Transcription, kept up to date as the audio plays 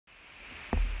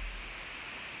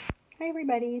Hi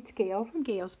everybody, it's Gail from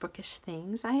Gail's Bookish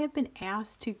Things. I have been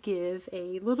asked to give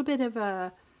a little bit of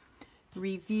a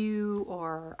review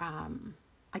or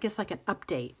I guess like an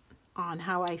update on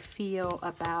how I feel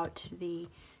about the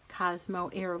Cosmo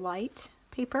Airlight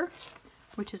paper,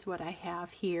 which is what I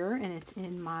have here, and it's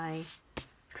in my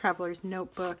Traveler's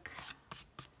Notebook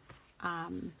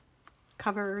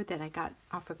cover that I got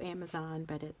off of Amazon,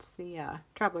 but it's the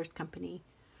Traveler's Company,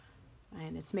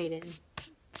 and it's made in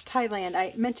Thailand.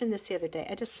 I mentioned this the other day.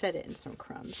 I just set it in some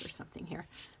crumbs or something here.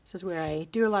 This is where I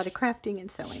do a lot of crafting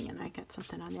and sewing, and I got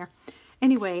something on there.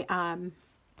 Anyway,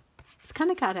 it's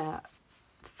kind of got a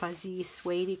fuzzy,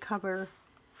 suede cover.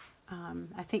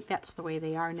 I think that's the way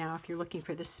they are now. If you're looking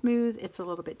for the smooth, it's a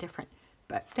little bit different.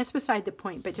 But that's beside the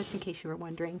point, but just in case you were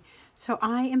wondering. So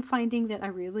I am finding that I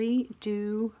really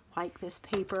do like this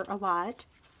paper a lot.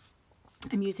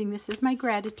 I'm using this as my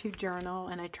gratitude journal,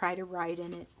 and I try to write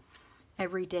in it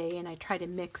every day, and I try to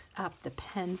mix up the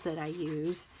pens that I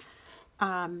use.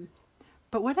 But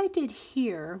what I did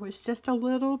here was just a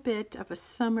little bit of a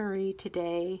summary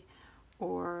today,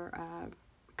 or a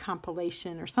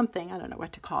compilation or something. I don't know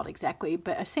what to call it exactly,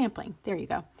 but a sampling. There you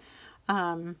go.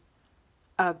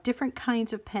 Of different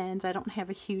kinds of pens. I don't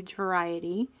have a huge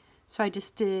variety, so I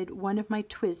just did one of my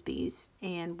TWSBIs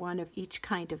and one of each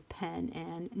kind of pen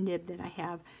and nib that I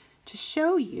have to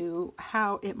show you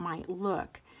how it might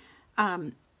look.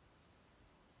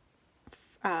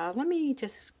 Let me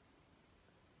just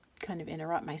kind of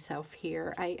interrupt myself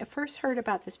here. I first heard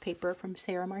about this paper from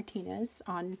Sarah Martinez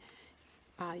on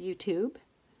YouTube.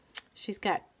 She's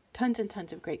got tons and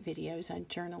tons of great videos on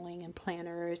journaling and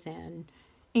planners and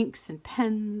inks and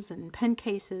pens and pen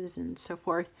cases and so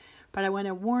forth. But I want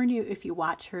to warn you, if you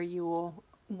watch her, you will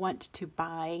want to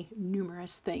buy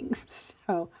numerous things.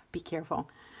 So be careful.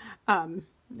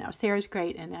 Now, Sarah's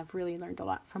great, and I've really learned a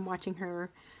lot from watching her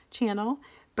channel.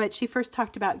 But she first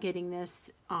talked about getting this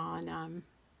on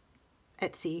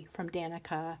Etsy from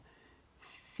Danica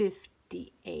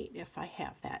 58, if I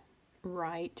have that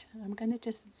right. I'm going to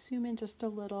just zoom in just a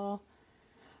little.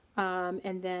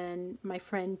 And then my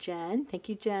friend Jen, thank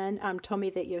you Jen, told me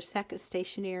that Yoseka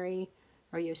Stationery,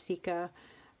 or Yoseka,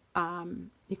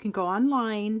 you can go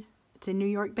online. It's a New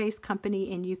York-based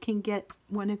company, and you can get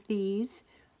one of these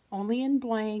only in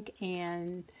blank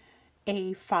and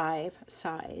A5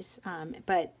 size.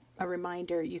 But a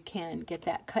reminder, you can get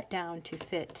that cut down to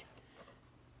fit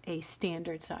a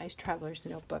standard size traveler's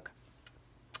notebook.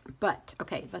 But,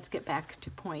 okay, let's get back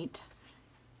to point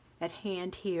at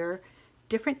hand here.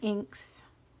 Different inks,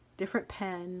 different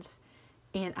pens,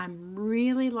 and I'm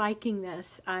really liking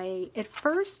this. At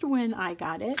first when I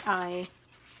got it, I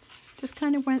just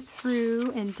kind of went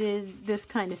through and did this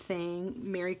kind of thing,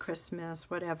 Merry Christmas,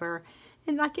 whatever,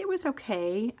 and like it was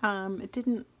okay. It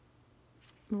didn't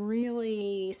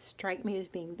really strike me as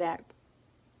being that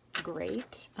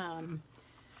great.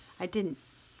 I didn't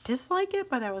dislike it,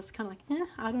 but I was kind of like,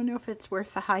 I don't know if it's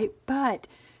worth the hype. But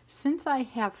since I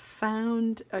have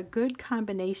found a good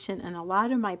combination in a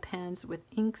lot of my pens with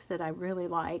inks that I really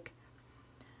like,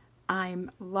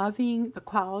 I'm loving the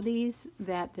qualities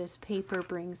that this paper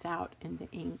brings out in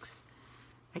the inks.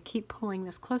 I keep pulling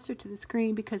this closer to the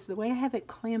screen because the way I have it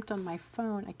clamped on my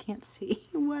phone, I can't see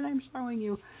what I'm showing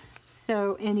you.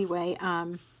 So anyway,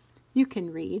 you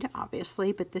can read,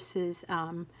 obviously, but this is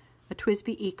a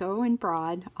TWSBI Eco in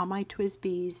broad. All my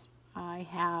TWSBIs I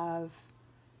have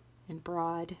in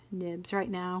broad nibs right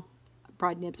now,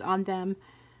 broad nibs on them,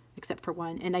 except for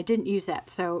one, and I didn't use that.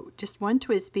 So just one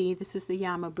TWSBI. This is the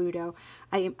Yamabudo.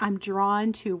 I'm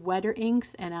drawn to wetter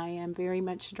inks, and I am very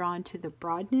much drawn to the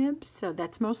broad nibs, so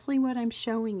that's mostly what I'm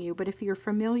showing you. But if you're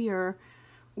familiar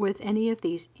with any of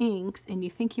these inks and you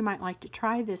think you might like to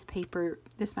try this paper,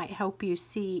 this might help you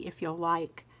see if you'll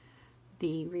like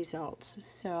the results.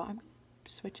 So I'm going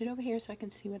to switch it over here so I can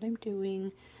see what I'm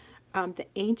doing. The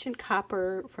Ancient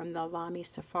Copper from the Lamy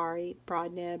Safari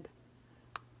broad nib.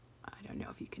 I don't know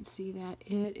if you can see that.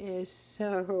 It is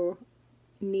so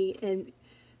neat. And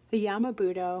the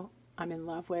Yamabudo I'm in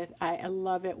love with. I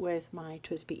love it with my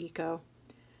TWSBI Eco.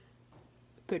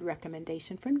 Good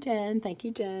recommendation from Jen. Thank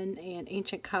you, Jen. And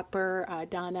Ancient Copper,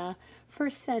 Donna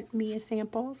first sent me a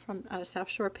sample from South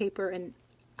Shore Paper, and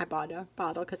I bought a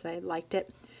bottle because I liked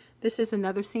it. This is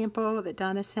another sample that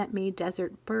Donna sent me,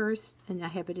 Desert Burst, and I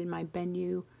have it in my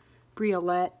Bennu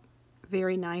Briolette.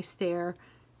 Very nice there.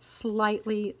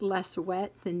 Slightly less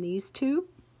wet than these two,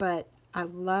 but I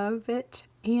love it.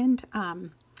 And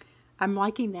I'm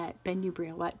liking that Bennu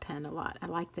Briolette pen a lot. I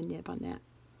like the nib on that.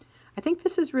 I think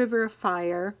this is River of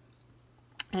Fire,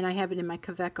 and I have it in my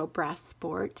Kaweco Brass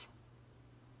Sport.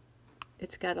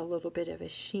 It's got a little bit of a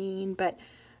sheen, but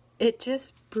it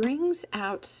just brings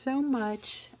out so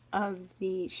much of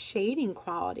the shading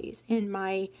qualities in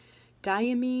my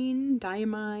diamine,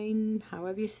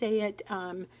 however you say it,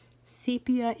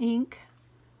 sepia ink.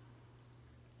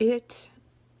 It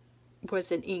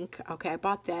was an ink, okay, I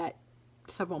bought that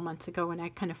several months ago when I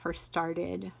kind of first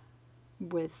started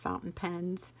with fountain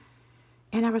pens.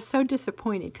 And I was so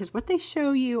disappointed because what they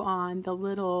show you on the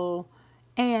little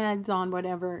ads on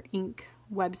whatever ink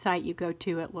website you go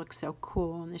to, it looks so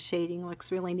cool and the shading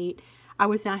looks really neat. I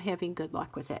was not having good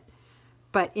luck with it.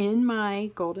 But in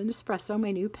my Golden Espresso,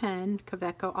 my new pen,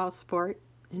 Kaweco All Sport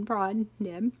in broad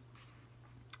nib,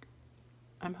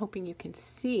 I'm hoping you can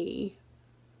see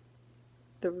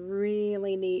the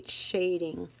really neat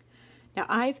shading. Now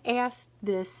I've asked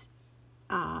this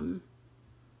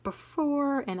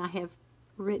before, and I have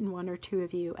written one or two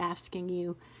of you asking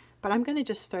you, but I'm going to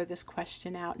just throw this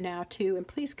question out now too, and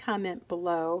please comment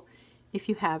below if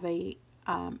you have an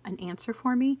answer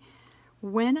for me.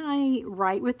 When I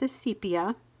write with the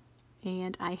sepia,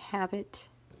 and I have it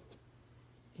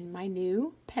in my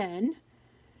new pen,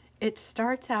 it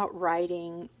starts out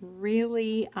writing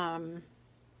really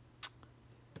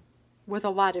with a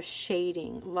lot of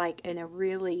shading, like in a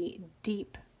really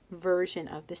deep version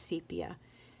of the sepia.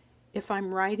 If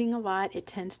I'm writing a lot, it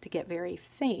tends to get very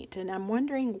faint, and I'm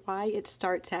wondering why it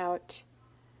starts out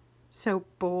so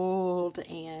bold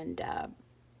and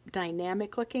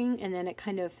dynamic looking, and then it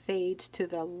kind of fades to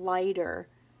the lighter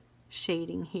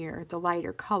shading here, the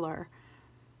lighter color,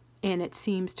 and it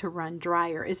seems to run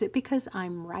drier. Is it because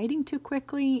I'm writing too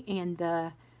quickly and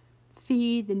the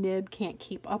nib can't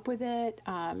keep up with it?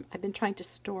 I've been trying to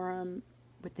store them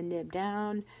with the nib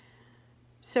down.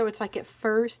 So it's like at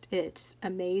first it's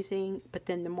amazing, but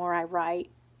then the more I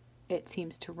write, it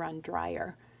seems to run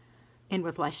drier and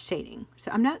with less shading.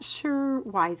 So I'm not sure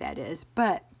why that is,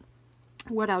 but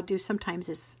what I'll do sometimes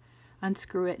is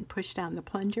unscrew it and push down the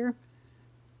plunger,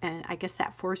 and I guess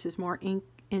that forces more ink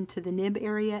into the nib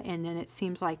area, and then it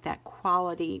seems like that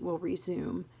quality will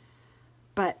resume.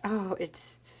 But oh,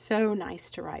 it's so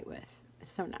nice to write with. It's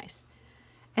so nice.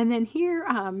 And then here,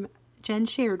 Jen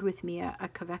shared with me a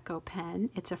Kaweco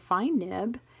pen. It's a fine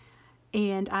nib,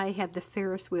 and I have the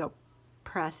Ferris wheel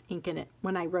press ink in it.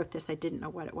 When I wrote this, I didn't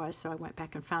know what it was, so I went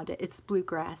back and found it. It's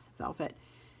bluegrass velvet,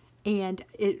 and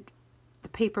the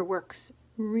paper works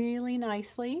really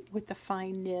nicely with the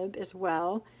fine nib as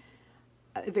well.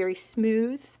 Very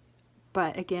smooth,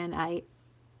 but again, I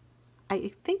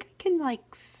think I can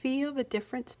like feel the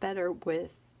difference better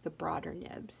with the broader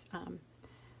nibs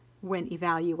when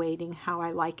evaluating how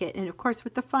I like it. And of course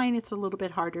with the fine it's a little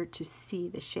bit harder to see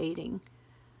the shading.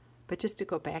 But just to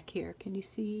go back here, can you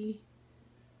see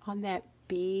on that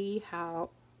B how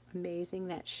amazing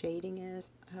that shading is?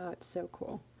 Oh, it's so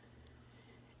cool.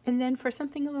 And then for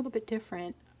something a little bit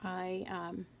different,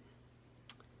 I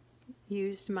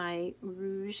used my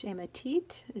Rouge et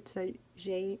Matite. It's a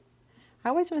J. I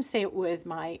always want to say it with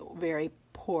my very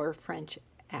poor French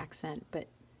accent, but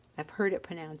I've heard it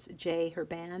pronounced J.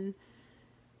 Herbin,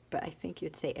 but I think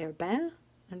you'd say Herbin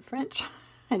in French.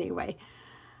 Anyway,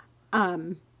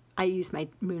 I use my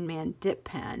Moonman dip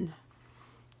pen,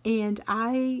 and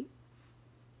I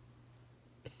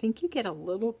think you get a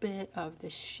little bit of the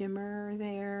shimmer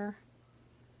there.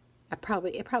 It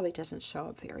probably doesn't show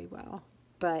up very well,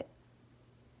 but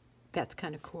that's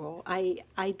kind of cool.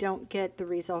 I don't get the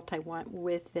result I want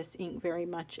with this ink very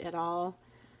much at all.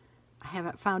 I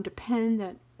haven't found a pen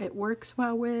that it works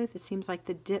well with. It seems like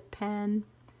the dip pen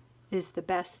is the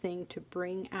best thing to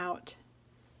bring out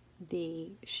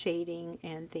the shading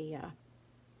and the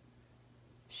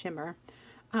shimmer.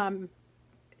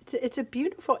 It's a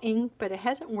beautiful ink, but it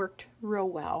hasn't worked real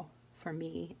well for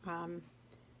me.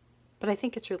 But I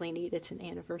think it's really neat. It's an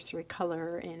anniversary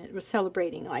color, and it was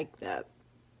celebrating like the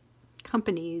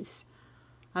company's,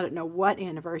 I don't know what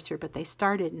anniversary, but they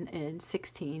started in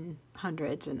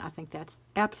 1600s, and I think that's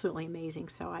absolutely amazing.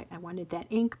 So I wanted that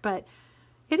ink, but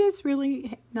it has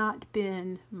really not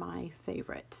been my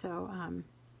favorite. So,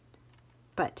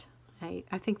 but I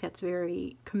think that's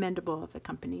very commendable of the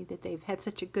company that they've had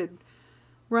such a good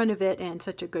run of it and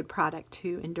such a good product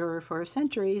to endure for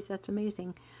centuries. That's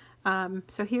amazing.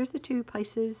 So here's the two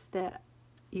places that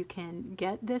you can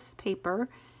get this paper.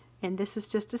 And this is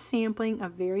just a sampling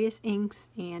of various inks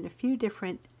and a few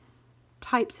different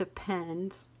types of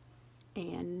pens,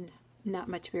 and not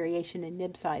much variation in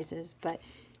nib sizes. But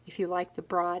if you like the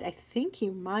broad, I think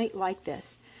you might like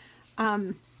this.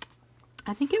 I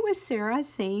think it was Sarah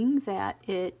saying that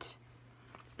it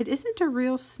isn't a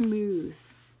real smooth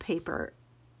paper.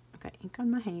 Okay, ink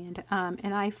on my hand.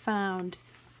 And I found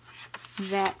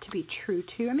that to be true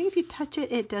too. I mean, if you touch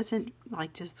it, it doesn't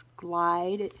like just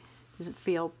glide. It doesn't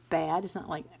feel bad. It's not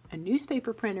like a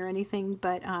newspaper print or anything,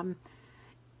 but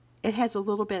it has a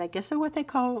little bit, I guess, of what they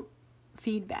call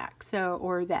feedback. So,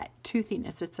 or that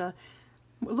toothiness. It's a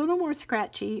little more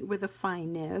scratchy with a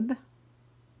fine nib,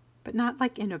 but not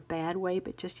like in a bad way,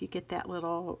 but just you get that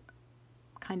little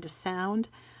kind of sound.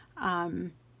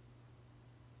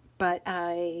 But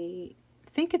I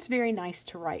think it's very nice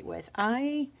to write with.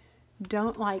 I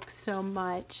don't like so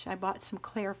much, I bought some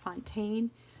Clairefontaine.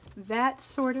 That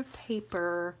sort of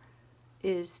paper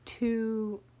is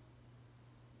too,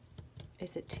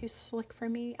 is it too slick for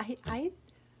me? I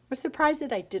was surprised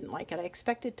that I didn't like it. I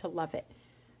expected to love it.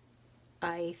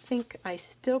 I think I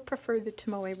still prefer the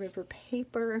Tomoe River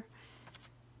paper,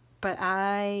 but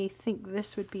I think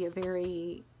this would be a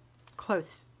very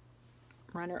close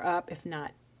runner-up, if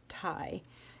not tie.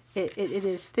 It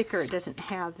is thicker. It doesn't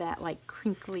have that like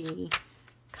crinkly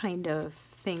kind of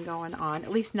thing going on,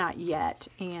 at least not yet.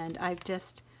 And I've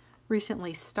just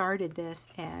recently started this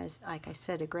as, like I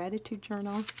said, a gratitude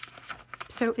journal.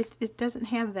 So it doesn't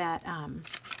have that,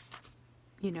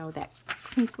 you know, that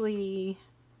crinkly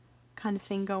kind of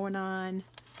thing going on,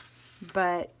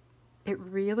 but it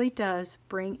really does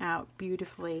bring out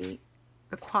beautifully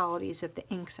the qualities of the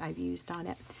inks I've used on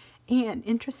it. And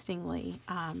interestingly,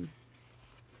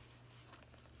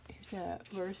 here's a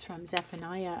verse from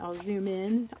Zephaniah I'll zoom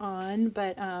in on,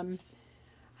 but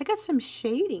I got some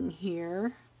shading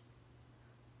here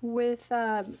with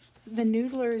the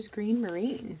Noodler's Green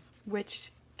Marine,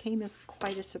 which came as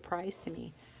quite a surprise to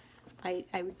me. I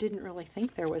didn't really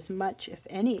think there was much, if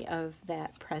any, of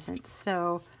that present,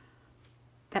 so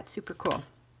that's super cool.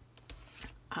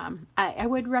 I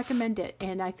would recommend it,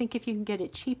 and I think if you can get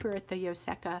it cheaper at the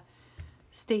Yoseka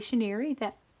stationery,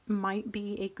 that might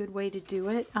be a good way to do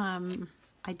it.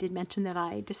 I did mention that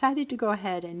I decided to go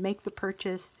ahead and make the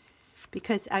purchase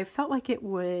because I felt like it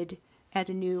would add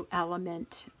a new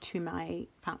element to my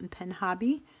fountain pen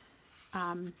hobby.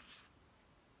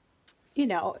 You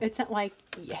know, it's not like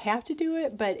you have to do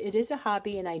it, but it is a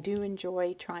hobby, and I do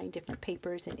enjoy trying different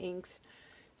papers and inks.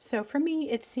 So for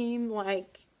me, it seemed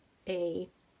like a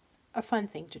fun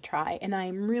thing to try, and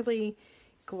I'm really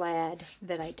glad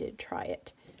that I did try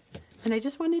it. And I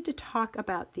just wanted to talk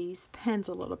about these pens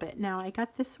a little bit. Now, I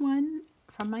got this one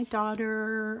from my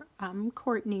daughter,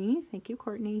 Courtney. Thank you,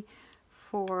 Courtney,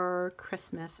 for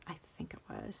Christmas, I think it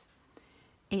was.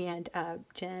 And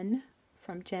Jen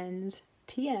from Jen's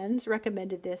TNs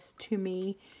recommended this to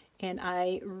me, and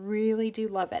I really do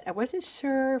love it. I wasn't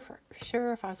sure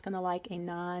if I was going to like a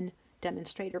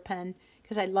non-demonstrator pen,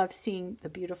 because I love seeing the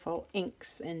beautiful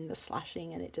inks and the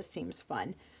slashing, and it just seems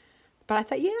fun. But I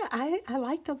thought, yeah, I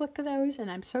like the look of those,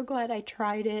 and I'm so glad I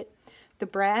tried it. The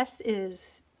brass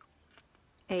is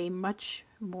a much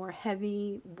more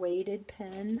heavy weighted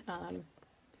pen.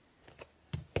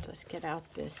 Let's get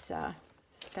out this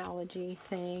Stalogy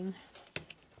thing.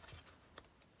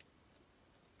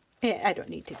 I don't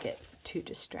need to get too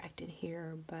distracted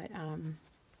here, but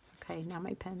okay, now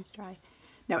my pen's dry.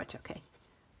 No, it's okay.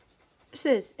 This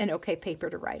is an okay paper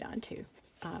to write on too,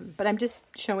 but I'm just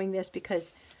showing this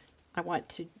because I want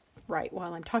to write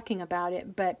while I'm talking about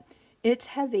it, but it's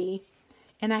heavy,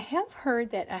 and I have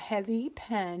heard that a heavy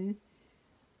pen,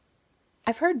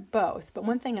 I've heard both, but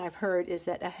one thing I've heard is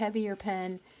that a heavier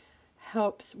pen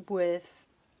helps with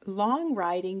long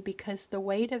writing because the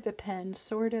weight of the pen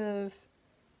sort of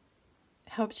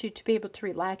helps you to be able to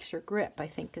relax your grip, I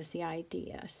think is the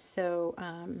idea. So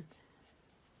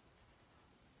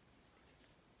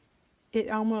it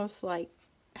almost like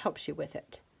helps you with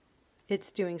it.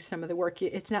 It's doing some of the work.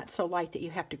 It's not so light that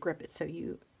you have to grip it so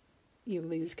you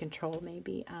lose control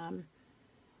maybe.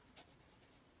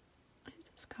 Is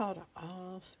this called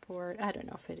All Sport? I don't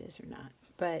know if it is or not.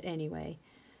 But anyway,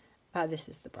 this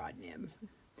is the broad nib.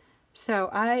 So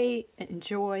I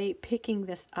enjoy picking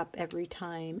this up every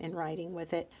time and writing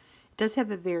with it. It does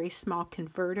have a very small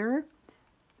converter.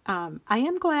 I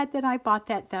am glad that I bought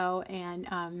that though,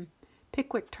 and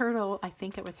Pickwick Turtle, I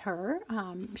think it was her,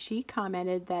 she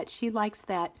commented that she likes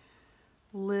that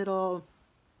little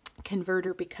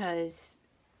converter because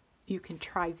you can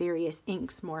try various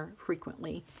inks more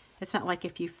frequently. It's not like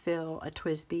if you fill a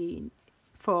TWSBI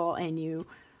full and you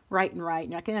write and write,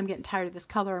 and you're like, I'm getting tired of this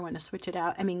color, I want to switch it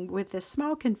out. I mean, with this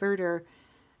small converter,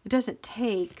 it doesn't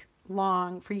take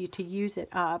long for you to use it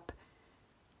up,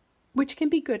 which can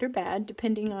be good or bad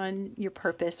depending on your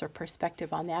purpose or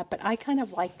perspective on that. But I kind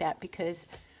of like that because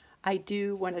I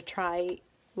do want to try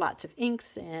lots of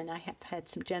inks, and I have had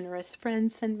some generous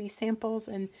friends send me samples,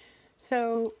 and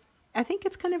so I think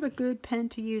it's kind of a good pen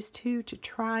to use too, to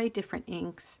try different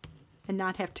inks and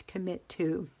not have to commit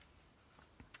to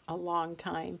a long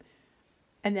time.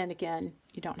 And then again,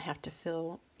 you don't have to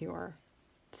fill your,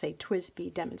 say,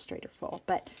 TWSBI demonstrator full,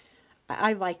 but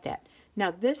I like that.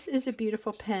 Now, this is a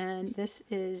beautiful pen. This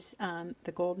is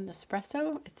the Golden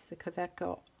Espresso. It's the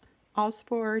Kaweco All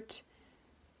Sport.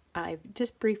 I've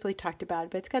just briefly talked about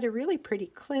it, but it's got a really pretty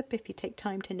clip if you take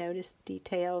time to notice the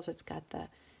details. It's got the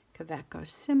Kaweco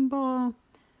symbol,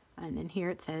 and then here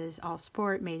it says All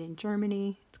Sport, made in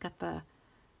Germany. It's got the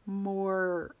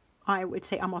more, I would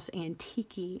say, almost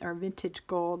antique or vintage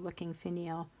gold looking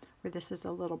finial, where this is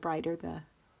a little brighter, the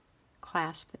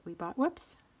clasp that we bought.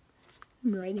 Whoops,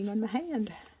 I'm writing on my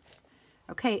hand.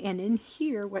 Okay, and in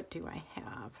here, what do I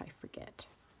have? I forget.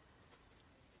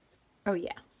 Oh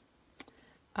yeah,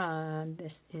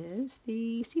 this is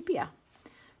the sepia.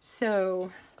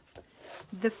 So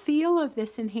the feel of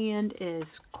this in hand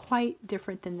is quite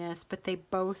different than this, but they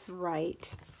both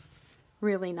write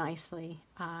really nicely.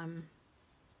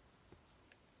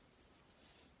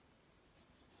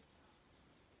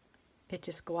 It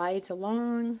just glides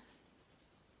along,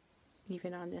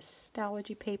 even on this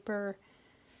Stalogy paper.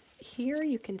 Here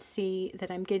you can see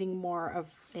that I'm getting more of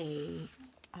a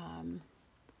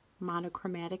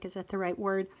monochromatic, is that the right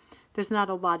word? There's not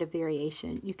a lot of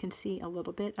variation. You can see a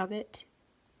little bit of it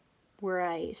where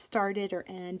I started or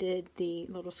ended the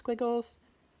little squiggles.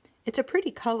 It's a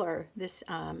pretty color, this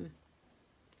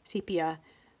sepia,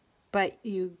 but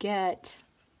you get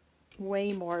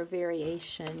way more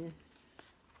variation.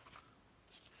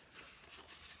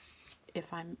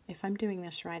 If I'm doing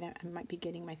this right, I might be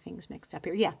getting my things mixed up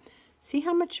here. Yeah, see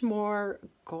how much more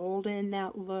golden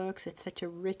that looks? It's such a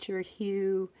richer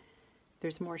hue.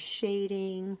 There's more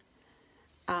shading.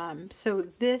 So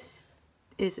this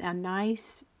is a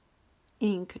nice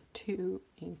ink to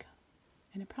ink.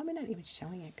 And I'm probably not even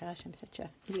showing it. Gosh, I'm such an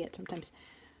idiot sometimes.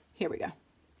 Here we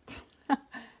go.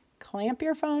 Clamp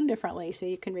your phone differently so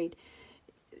you can read.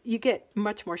 You get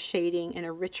much more shading and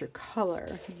a richer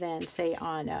color than, say,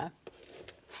 on a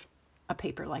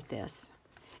paper like this.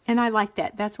 And I like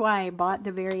that. That's why I bought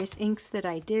the various inks that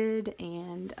I did.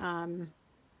 And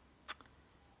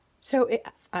so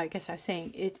I guess I was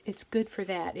saying it's good for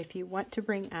that. If you want to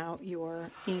bring out your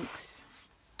inks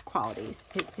qualities,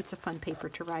 it's a fun paper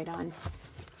to write on.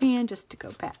 And just to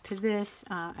go back to this,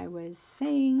 I was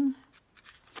saying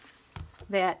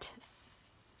that,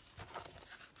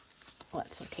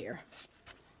 let's look here.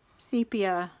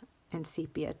 Sepia and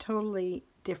sepia, totally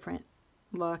different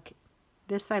look.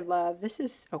 This I love. This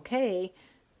is okay.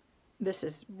 This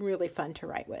is really fun to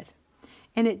write with.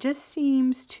 And it just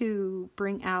seems to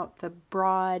bring out the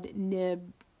broad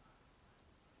nib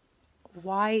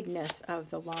wideness of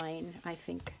the line, I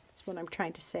think is what I'm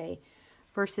trying to say,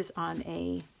 versus on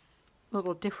a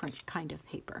little different kind of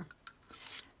paper.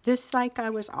 This, like I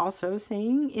was also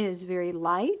saying, is very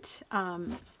light.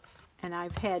 And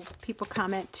I've had people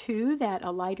comment too that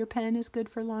a lighter pen is good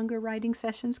for longer writing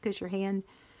sessions because your hand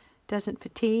doesn't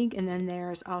fatigue. And then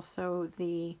there's also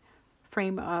the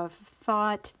frame of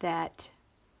thought that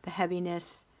the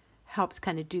heaviness helps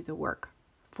kind of do the work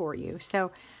for you.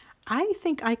 So I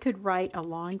think I could write a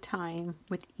long time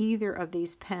with either of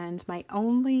these pens. My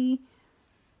only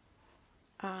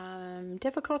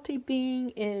difficulty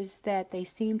being is that they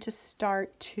seem to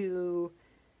start to,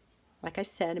 like I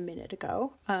said a minute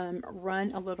ago,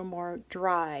 run a little more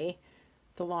dry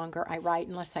the longer I write,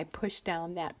 unless I push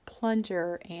down that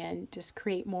plunger and just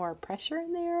create more pressure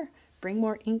in there, bring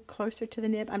more ink closer to the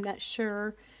nib. I'm not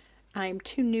sure. I'm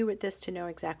too new at this to know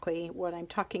exactly what I'm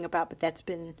talking about, but that's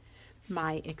been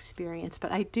my experience.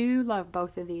 But I do love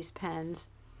both of these pens.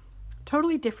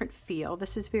 Totally different feel.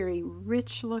 This is very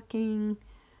rich looking,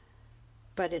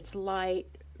 but it's light,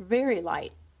 very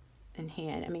light in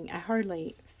hand. I mean, I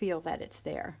hardly feel that it's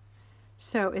there.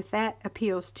 So if that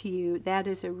appeals to you, that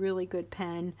is a really good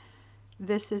pen.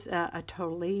 This is a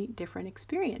totally different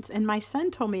experience. And my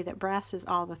son told me that brass is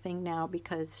all the thing now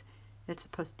because it's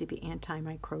supposed to be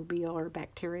antimicrobial or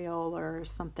bacterial or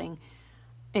something.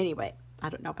 Anyway, I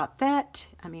don't know about that.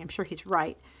 I mean, I'm sure he's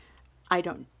right. I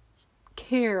don't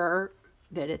care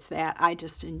that it's that. I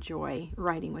just enjoy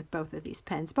writing with both of these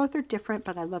pens. Both are different,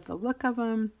 but I love the look of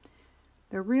them.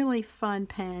 They're really fun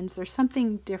pens. There's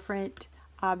something different,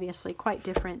 obviously quite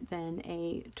different than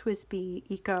a TWSBI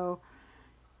Eco.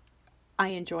 I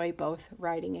enjoy both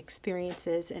writing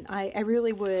experiences, and I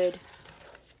really would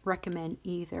recommend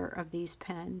either of these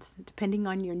pens, depending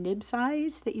on your nib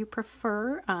size that you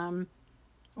prefer.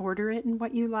 Order it in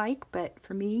what you like, but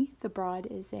for me, the broad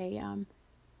is a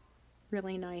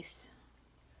really nice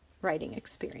writing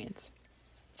experience.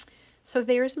 So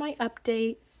there's my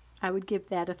update. I would give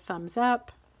that a thumbs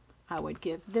up. I would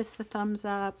give this a thumbs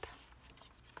up.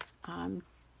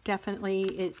 Definitely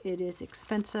it is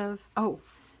expensive. Oh,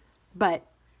 but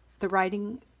the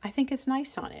writing I think is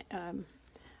nice on it.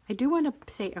 I do want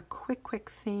to say a quick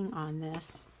thing on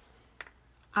this.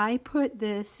 I put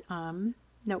this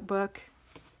notebook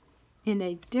in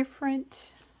a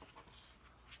different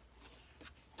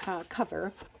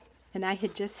cover, and I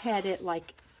had just had it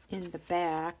like in the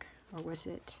back, or was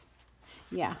it?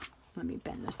 Yeah, let me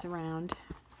bend this around.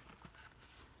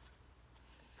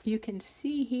 You can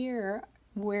see here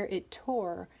where it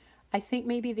tore. I think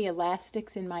maybe the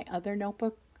elastics in my other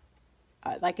notebook,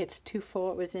 like it's too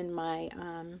full. It was in my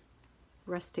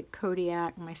rustic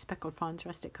Kodiak, my speckled fawns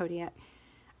rustic Kodiak.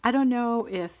 I don't know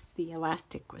if the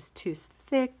elastic was too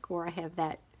thick or I have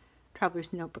that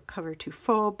traveler's notebook cover too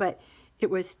full, but it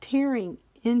was tearing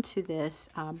into this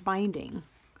binding.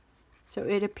 So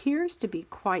it appears to be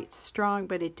quite strong,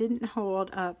 but it didn't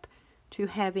hold up to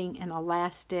having an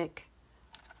elastic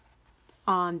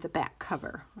on the back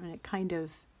cover. And it kind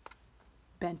of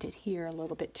bent it here a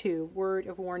little bit too. Word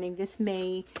of warning, this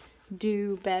may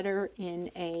do better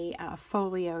in a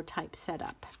folio type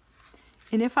setup.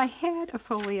 And if I had a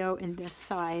folio in this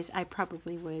size, I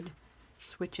probably would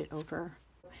switch it over.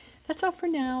 That's all for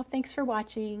now. Thanks for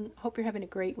watching. Hope you're having a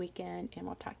great weekend, and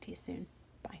we'll talk to you soon.